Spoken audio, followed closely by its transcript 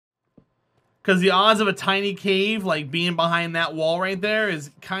Because the odds of a tiny cave, like, being behind that wall right there is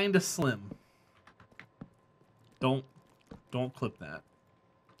kind of slim. Don't clip that.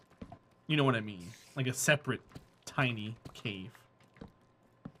 You know what I mean. Like a separate, tiny cave.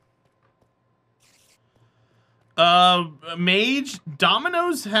 Mage,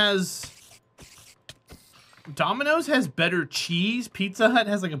 Domino's has better cheese. Pizza Hut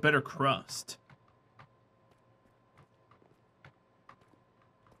has, like, a better crust.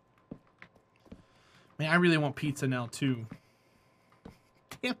 Man, I really want pizza now, too.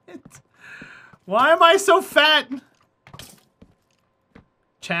 Damn it. Why am I so fat?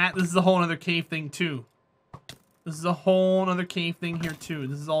 Chat, this is a whole other cave thing, too. This is a whole other cave thing here, too.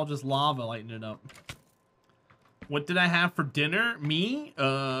 This is all just lava lighting it up. What did I have for dinner? Me?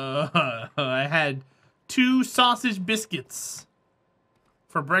 I had 2 sausage biscuits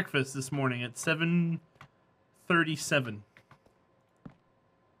for breakfast this morning at 7:37.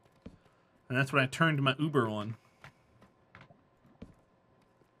 And that's when I turned my Uber on.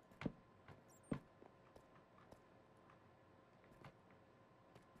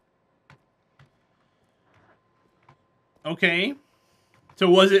 Okay. So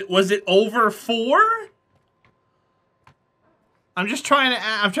was it over 4? I'm trying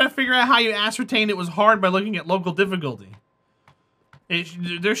to figure out how you ascertained it was hard by looking at local difficulty.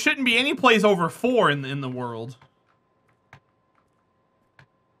 There shouldn't be any place over 4 in the world.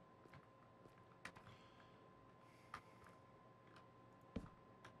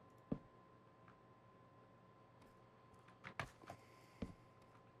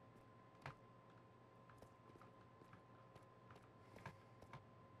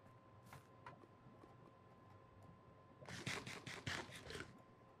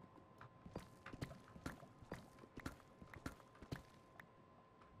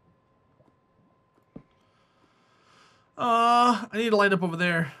 I need to light up over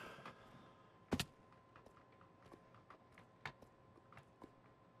there.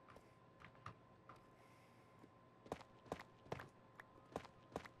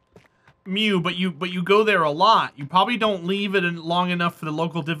 Mew, but you go there a lot. You probably don't leave it long enough for the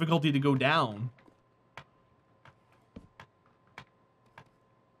local difficulty to go down.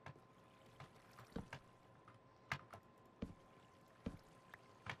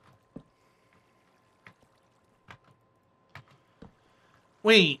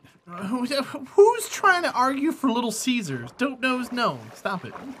 Wait, who's trying to argue for Little Caesars? Don't knows no. Stop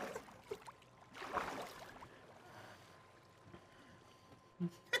it.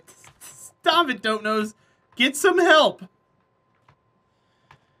 Stop it, Don't knows. Get some help.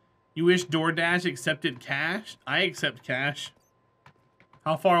 You wish DoorDash accepted cash? I accept cash.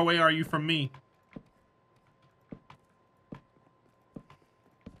 How far away are you from me?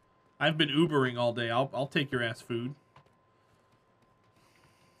 I've been Ubering all day. I'll take your ass food.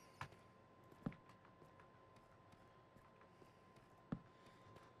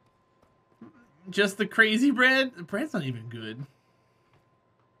 Just the crazy bread? The bread's not even good.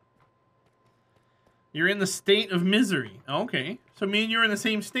 You're in the state of misery. Okay. So me and you're in the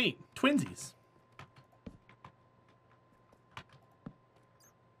same state. Twinsies.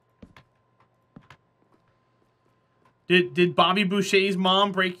 Did Bobby Boucher's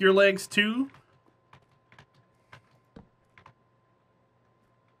mom break your legs too?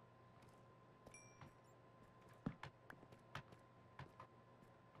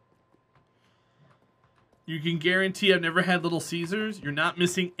 You can guarantee I've never had Little Caesars. You're not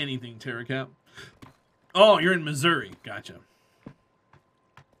missing anything, Terracap. Oh, you're in Missouri. Gotcha.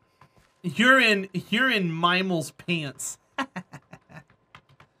 You're in Mimel's pants.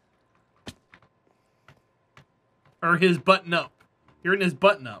 Or his button up. You're in his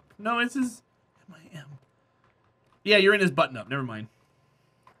button up. No, it's his M-I-M. Yeah, you're in his button up. Never mind.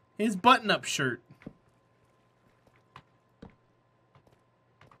 His button up shirt.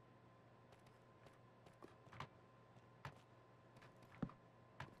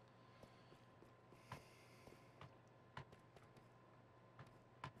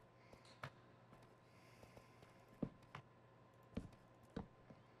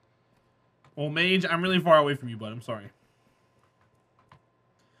 Well, Mage, I'm really far away from you, bud. I'm sorry.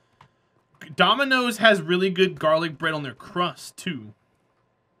 Domino's has really good garlic bread on their crust, too.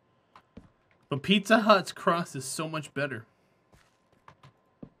 But Pizza Hut's crust is so much better.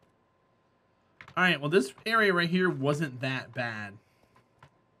 Alright, well, this area right here wasn't that bad.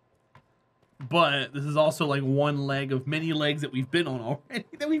 But this is also like one leg of many legs that we've been on already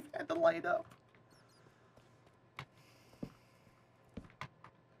that we've had to light up.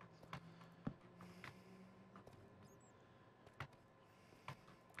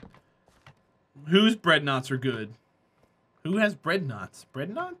 Whose bread knots are good? Who has bread knots? Bread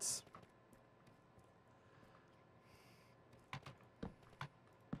knots?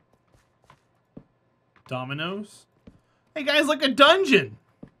 Dominoes. Hey guys, like a dungeon.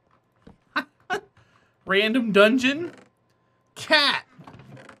 Random dungeon. Cat.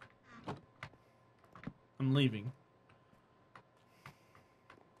 I'm leaving.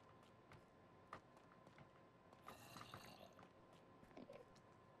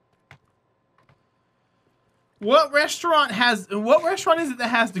 What restaurant is it that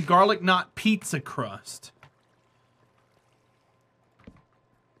has the garlic knot pizza crust?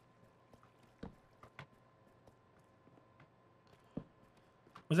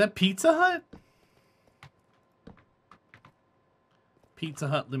 Was that Pizza Hut? Pizza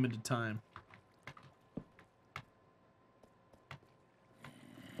Hut limited time.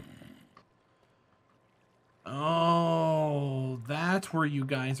 Oh, that's where you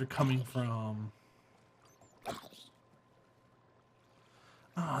guys are coming from.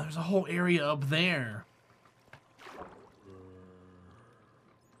 Oh, there's a whole area up there.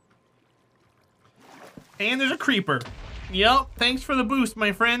 And there's a creeper. Yep, thanks for the boost,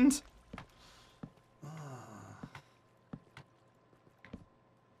 my friend.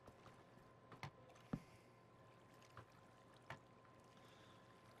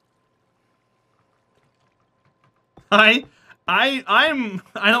 I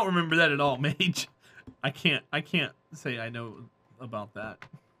don't remember that at all, Mage. I can't say I know about that.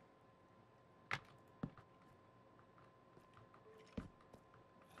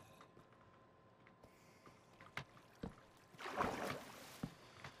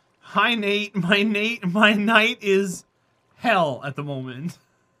 Hi Nate, my night is hell at the moment.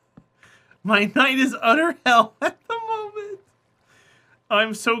 My night is utter hell at the moment.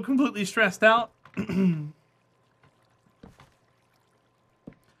 I'm so completely stressed out.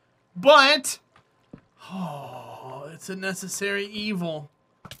 But oh, it's a necessary evil.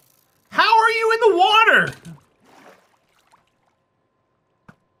 How are you in the water?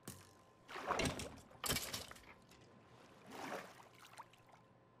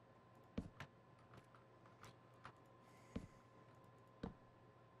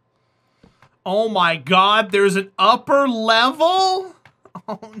 Oh my god, there's an upper level?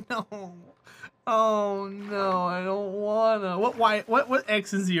 Oh no. Oh no, I don't wanna. What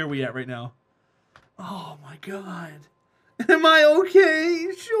X and Z are we at right now? Oh my god. Am I okay?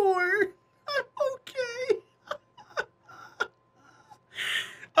 Sure. I'm okay.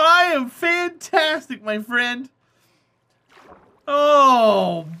 I am fantastic, my friend.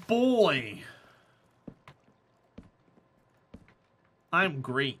 Oh boy. I'm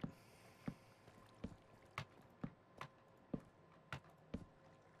great.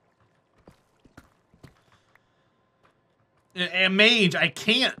 And Mage, I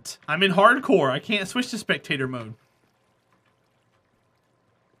can't. I'm in hardcore. I can't switch to spectator mode.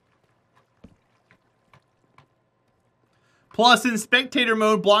 Plus, in spectator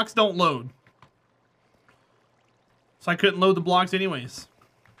mode, blocks don't load. So I couldn't load the blocks anyways.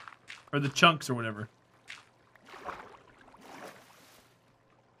 Or the chunks or whatever.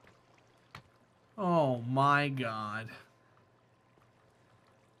 Oh my god.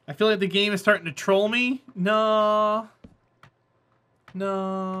 I feel like the game is starting to troll me. No.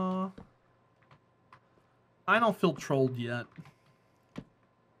 No. I don't feel trolled yet.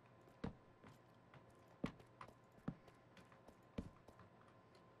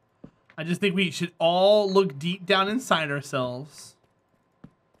 I just think we should all look deep down inside ourselves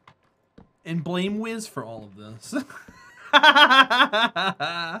and blame Wiz for all of this.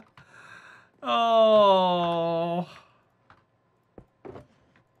 Oh.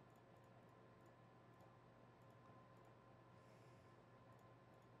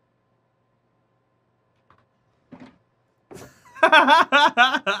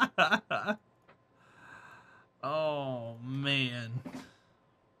 Oh, man.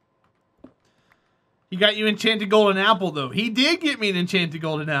 He got you enchanted golden apple, though. He did get me an enchanted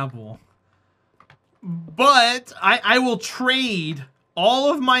golden apple. But I will trade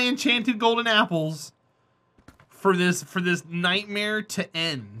all of my enchanted golden apples for this nightmare to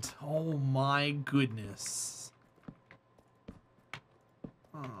end. Oh, my goodness.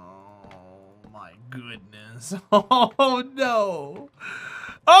 Oh, my goodness. Oh, no.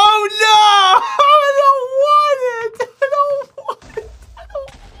 Oh, no! I don't want it! I don't want it! I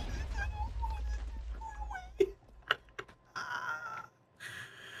don't want it!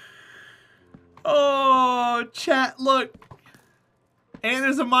 Oh, chat, look. And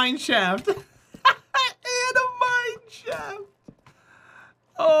there's a mine shaft. And a mine shaft.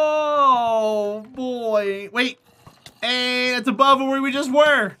 Oh, boy. Wait. Hey, that's above where we just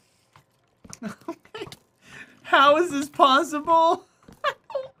were. Okay. How is this possible? I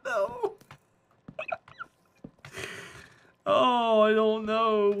don't know. Oh, I don't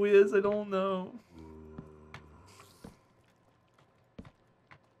know, Wiz. I don't know.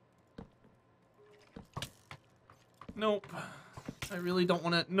 Nope. I really don't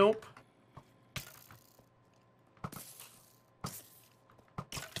want to. Nope.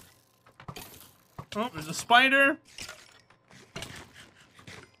 Oh, there's a spider.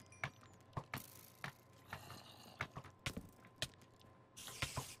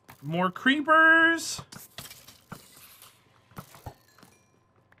 More creepers.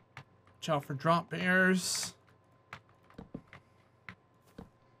 Watch out for drop bears.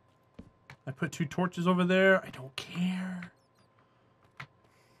 I put 2 torches over there. I don't care.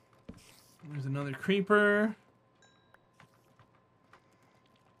 There's another creeper.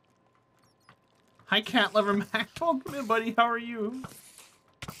 Hi, cat lover Mac. Welcome in, buddy. How are you?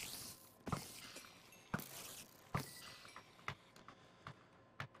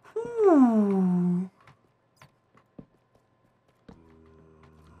 Whew.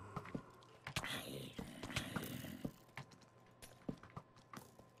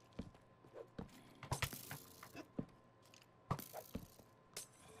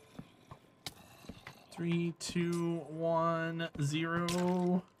 Three, 2, 1,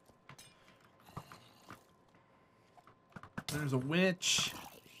 0. There's a witch.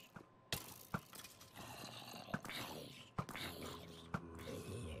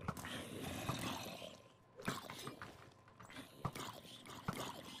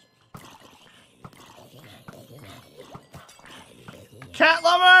 Cat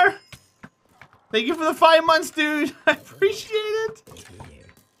lover! Thank you for the 5 months, dude. I appreciate it.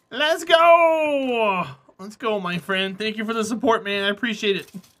 Let's go! Let's go, my friend. Thank you for the support, man. I appreciate it.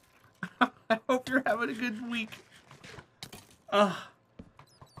 I hope you're having a good week.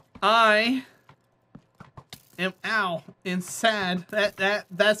 I am and sad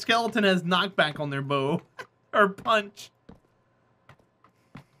that skeleton has knockback on their bow or punch.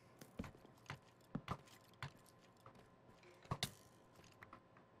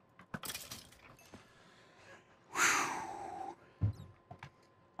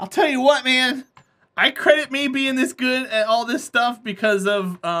 I'll tell you what, man. I credit me being this good at all this stuff because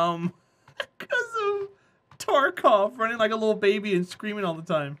of Tarkov running like a little baby and screaming all the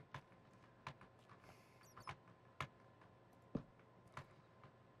time.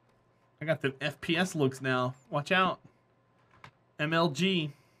 I got the FPS looks now. Watch out. MLG.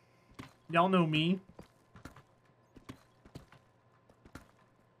 Y'all know me.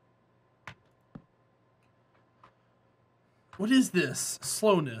 What is this?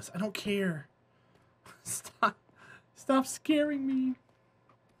 Slowness. I don't care. Stop scaring me.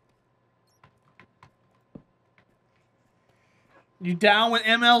 You down with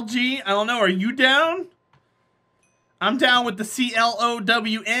MLG? I don't know. Are you down? I'm down with the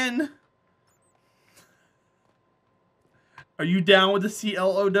CLOWN. Are you down with the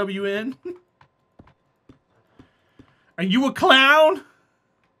CLOWN? Are you a clown?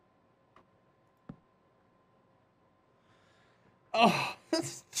 Oh,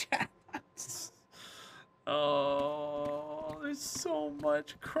 this chat. Oh, there's so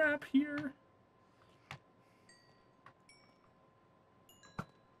much crap here.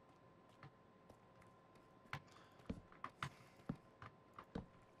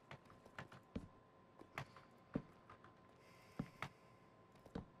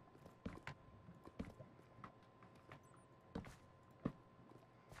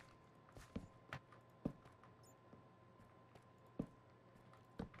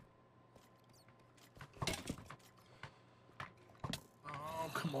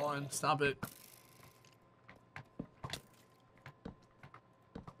 Come on, stop it.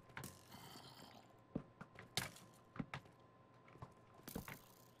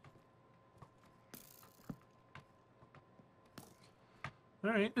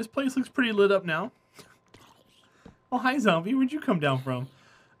 Alright, this place looks pretty lit up now. Oh, hi, zombie. Where'd you come down from?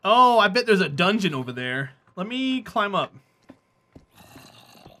 Oh, I bet there's a dungeon over there. Let me climb up.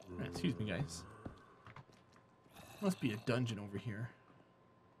 Right, excuse me, guys. Must be a dungeon over here.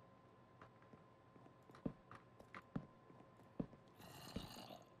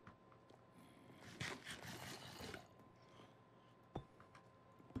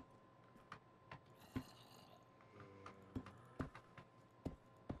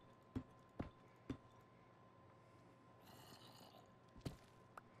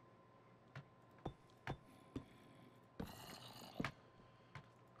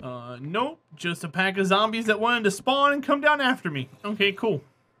 Nope. Just a pack of zombies that wanted to spawn and come down after me. Okay, cool.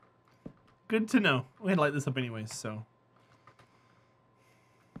 Good to know. We had to light this up anyways, so.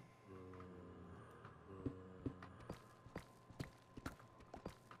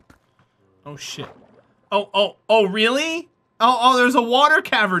 Oh, shit. Oh, really? Oh, there's a water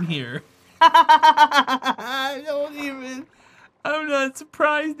cavern here. I don't even... I'm not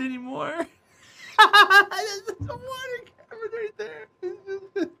surprised anymore. There's a water cavern right there.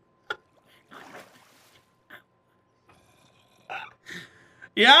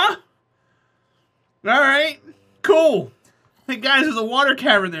 Yeah? Alright. Cool. Hey guys, there's a water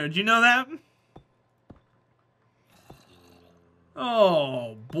cavern there. Did you know that?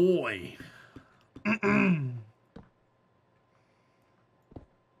 Oh, boy.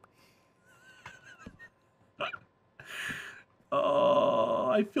 Oh,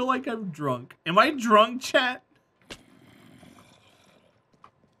 I feel like I'm drunk. Am I drunk, chat?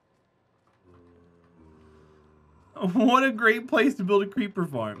 What a great place to build a creeper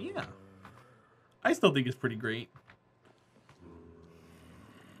farm. Yeah. I still think it's pretty great.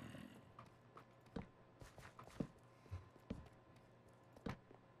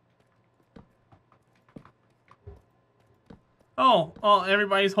 Oh,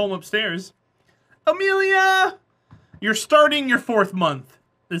 everybody's home upstairs. Amelia! You're starting your 4th month.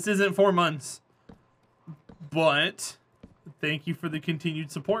 This isn't 4 months. But, thank you for the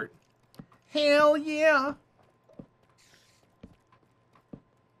continued support. Hell yeah!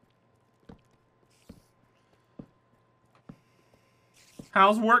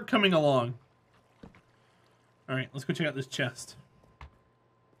 How's work coming along? Alright, let's go check out this chest.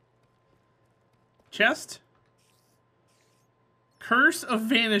 Chest? Curse of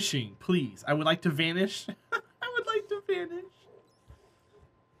vanishing, please. I would like to vanish. I would like to vanish.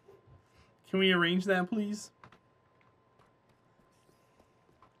 Can we arrange that, please?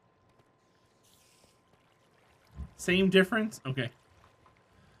 Same difference? Okay.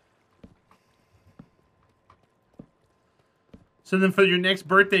 So then for your next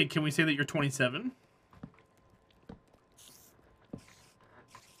birthday, can we say that you're 27?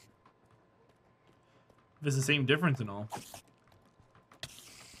 If it's the same difference and all.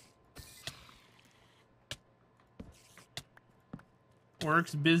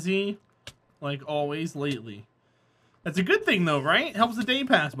 Work's busy, like always lately. That's a good thing though, right? Helps the day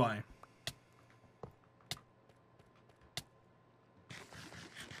pass by.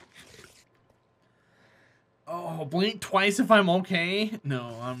 Oh, blink twice if I'm okay?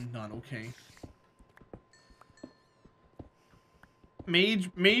 No, I'm not okay.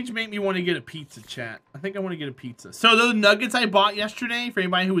 Mage made me want to get a pizza, chat. I think I want to get a pizza. So those nuggets I bought yesterday, for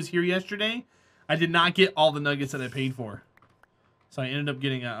anybody who was here yesterday, I did not get all the nuggets that I paid for. So I ended up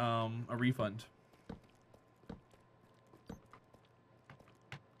getting a refund.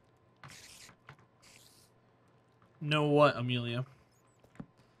 Know what, Amelia?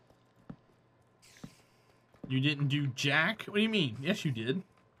 You didn't do jack? What do you mean? Yes, you did.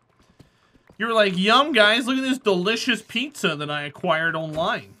 You were like, yum, guys, look at this delicious pizza that I acquired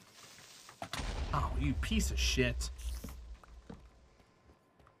online. Oh, you piece of shit.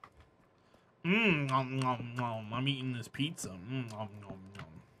 Nom, nom, nom. I'm eating this pizza. Nom, nom,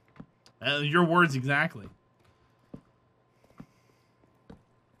 nom. Your words exactly.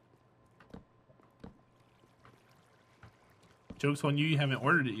 Joke's on you, you haven't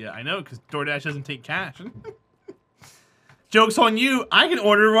ordered it yet. I know, because DoorDash doesn't take cash. Joke's on you, I can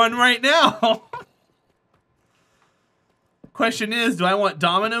order one right now. Question is, do I want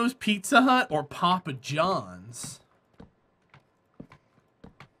Domino's, Pizza Hut, or Papa John's?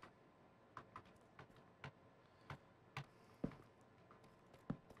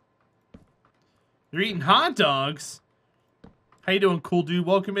 You're eating hot dogs? How you doing, cool dude?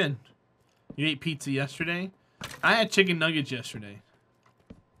 Welcome in. You ate pizza yesterday? I had chicken nuggets yesterday.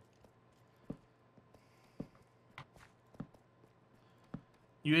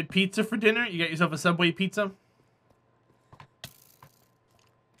 You had pizza for dinner? You got yourself a Subway pizza?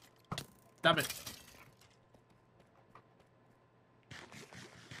 Stop it.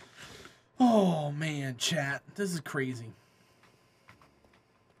 Oh, man, chat. This is crazy.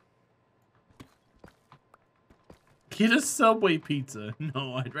 Get a Subway pizza.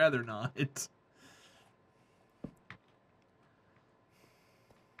 No, I'd rather not.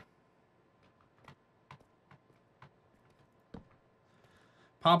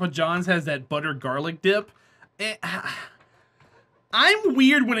 Papa John's has that butter garlic dip. I'm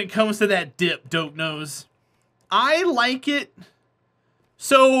weird when it comes to that dip, Dope Nose. I like it.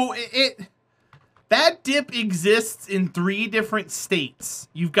 So, that dip exists in 3 different states.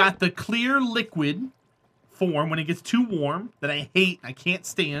 You've got the clear liquid form when it gets too warm that I hate, I can't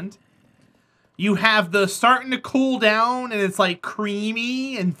stand. You have the starting to cool down and it's like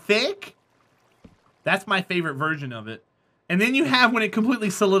creamy and thick. That's my favorite version of it. And then you have when it completely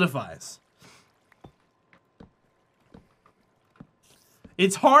solidifies.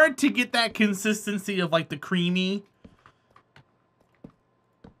 It's hard to get that consistency of like the creamy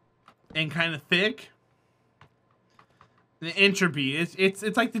and kind of thick. The entropy.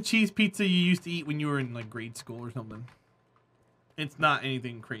 It's like the cheese pizza you used to eat when you were in like grade school or something. It's not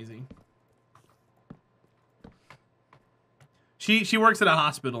anything crazy. She works at a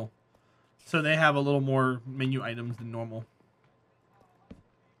hospital, so they have a little more menu items than normal.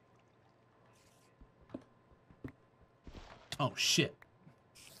 Oh shit.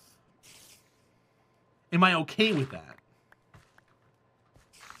 Am I okay with that?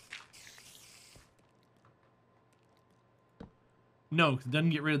 No, because it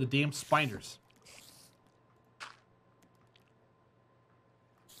doesn't get rid of the damn spiders.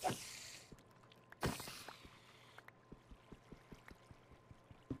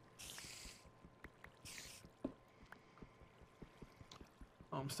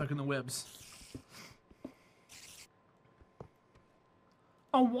 Oh, I'm stuck in the webs.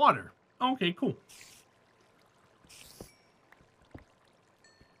 Oh, water. Okay, cool.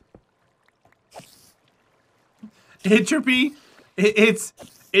 Entropy, it's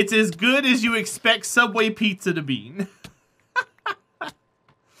as good as you expect Subway pizza to be.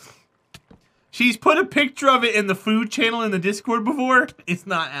 She's put a picture of it in the food channel in the Discord before. It's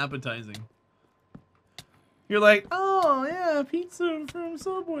not appetizing. You're like, oh yeah, pizza from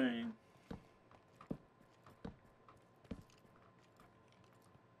Subway.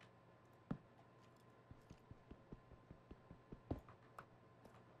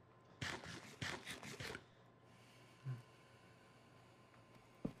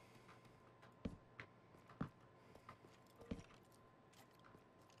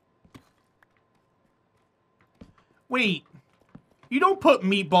 Wait, you don't put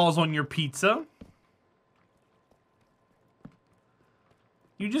meatballs on your pizza.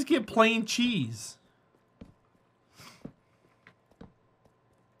 You just get plain cheese.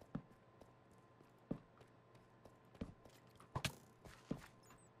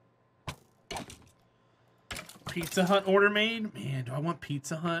 Pizza Hut order made? Man, do I want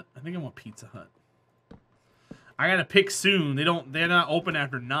Pizza Hut? I think I want Pizza Hut. I gotta pick soon. They're not open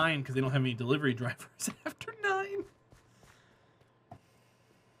after 9 because they don't have any delivery drivers after 9.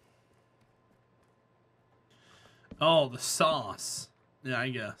 Oh, the sauce. Yeah, I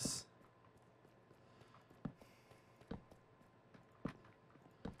guess.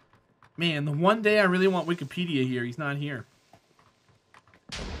 Man, the one day I really want Wikipedia here, he's not here.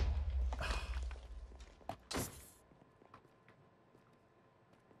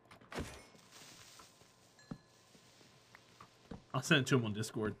 I'll send it to him on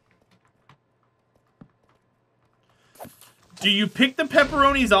Discord. Do you pick the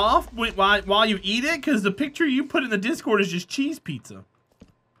pepperonis off while you eat it? Because the picture you put in the Discord is just cheese pizza.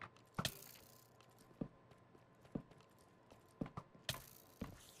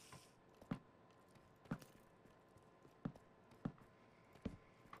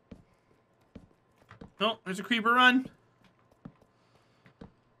 Oh, there's a creeper run.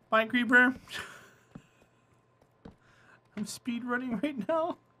 Bye, creeper. I'm speed running right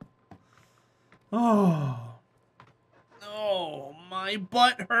now. Oh. Oh, my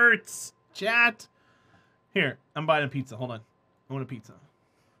butt hurts. Chat. Here, I'm buying a pizza. Hold on. I want a pizza.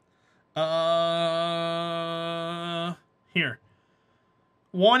 Here.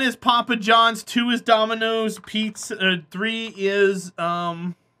 1 is Papa John's, 2 is Domino's, pizza, 3 is,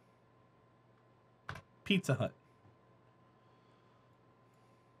 Pizza Hut.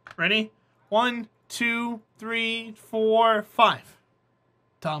 Ready? 1, 2, 3, 4, 5.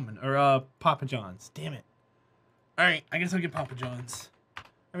 Papa John's. Damn it. Alright, I guess I'll get Papa John's.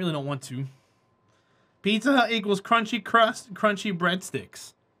 I really don't want to. Pizza Hut equals crunchy crust, crunchy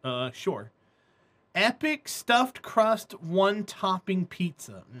breadsticks. Sure. Epic stuffed crust 1 topping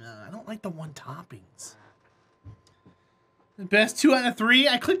pizza. Nah, I don't like the 1 toppings. The best 2 out of 3?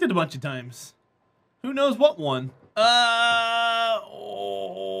 I clicked it a bunch of times. Who knows what one? Oh.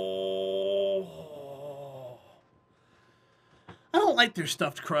 I don't like their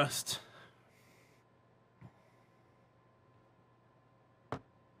stuffed crust.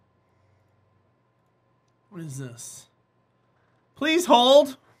 What is this? Please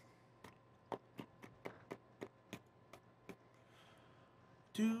hold.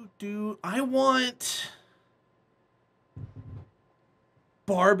 I want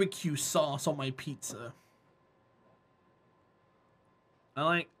barbecue sauce on my pizza.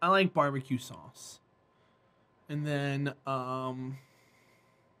 I like barbecue sauce. And then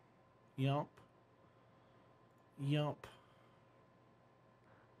yup.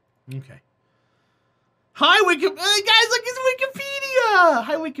 Okay. Hi guys, look, it's Wikipedia.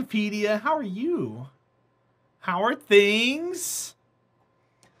 Hi Wikipedia. How are you? How are things?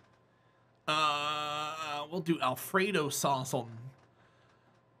 We'll do Alfredo sauce on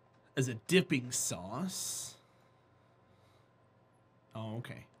as a dipping sauce. Oh,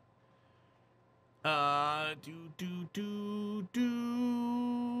 okay.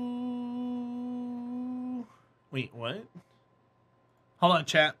 Wait, what? Hold on,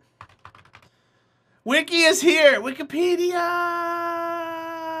 chat. Wiki is here! Wikipedia!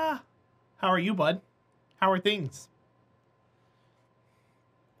 How are you, bud? How are things?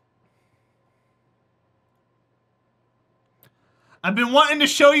 I've been wanting to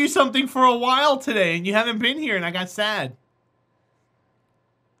show you something for a while today, and you haven't been here, and I got sad.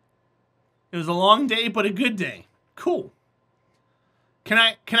 It was a long day, but a good day. Cool. Can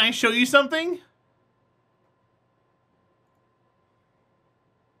I show you something?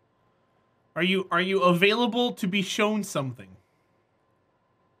 Are you available to be shown something?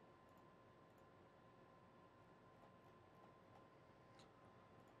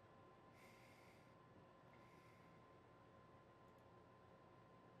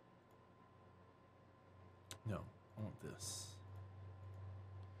 No, I want this.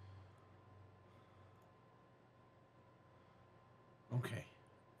 Okay.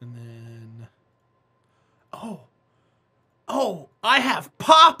 And then Oh, I have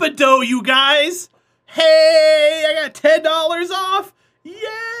Papa Dough, you guys. Hey, I got $10 off. Yeah,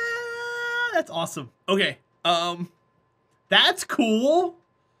 that's awesome. Okay. That's cool.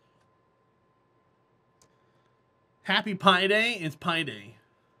 Happy Pi Day. It's Pi Day.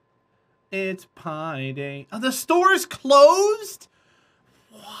 It's Pi Day. Oh, the store's closed?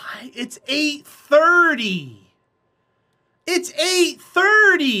 Why? It's 8:30. It's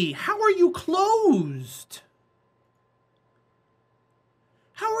 8:30. How are you closed?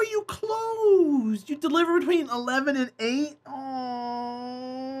 How are you closed? You deliver between 11 and 8? Oh.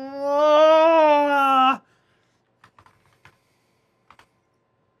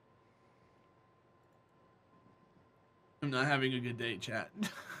 I'm not having a good day, chat.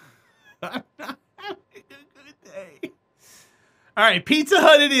 I'm not having a good day. All right, Pizza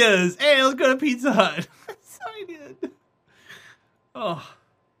Hut it is. Hey, let's go to Pizza Hut. Excited. Oh.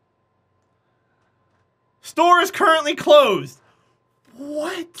 Store is currently closed.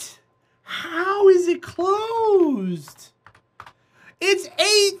 What? How is it closed? It's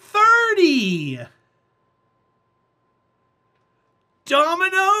 8:30.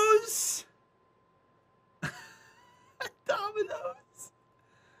 Domino's? Domino's?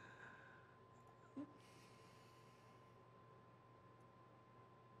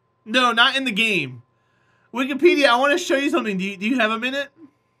 No, not in the game. Wikipedia, I want to show you something. Do you have a minute?